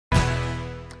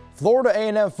Florida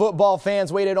A&M football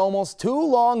fans waited almost 2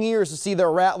 long years to see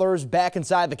their Rattlers back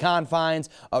inside the confines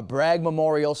of Bragg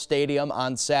Memorial Stadium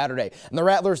on Saturday. And the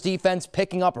Rattlers defense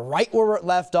picking up right where it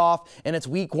left off in its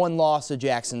Week 1 loss to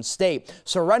Jackson State,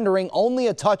 surrendering only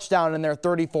a touchdown in their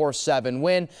 34-7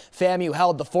 win. FAMU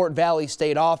held the Fort Valley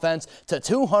State offense to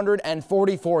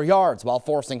 244 yards while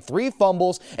forcing 3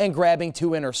 fumbles and grabbing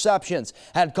 2 interceptions.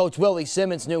 Head coach Willie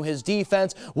Simmons knew his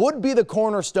defense would be the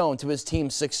cornerstone to his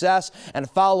team's success, and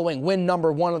following win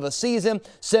number 1 of the season,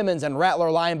 Simmons and Rattler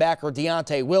linebacker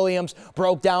Deontay Williams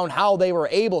broke down how they were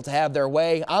able to have their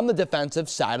way on the defensive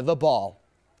side of the ball.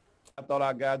 I thought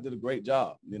our guys did a great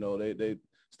job. You know, they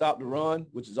stopped the run,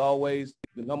 which is always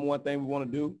the number 1 thing we want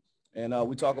to do. And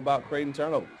we talk about creating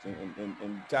turnovers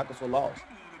and tackles for loss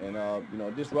and, you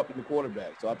know, disrupting the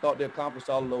quarterback. So I thought they accomplished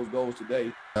all of those goals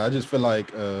today. I just feel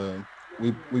like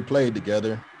we played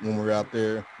together when we were out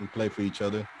there. We played for each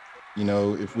other. You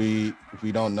know, if we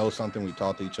don't know something, we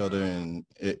talk to each other, and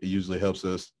it usually helps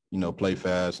us, you know, play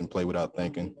fast and play without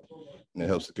thinking. And it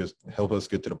helps us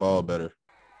get to the ball better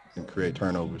and create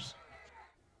turnovers.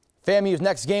 FAMU's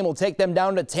next game will take them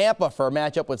down to Tampa for a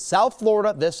matchup with South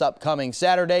Florida this upcoming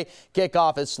Saturday.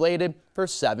 Kickoff is slated for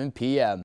 7 p.m.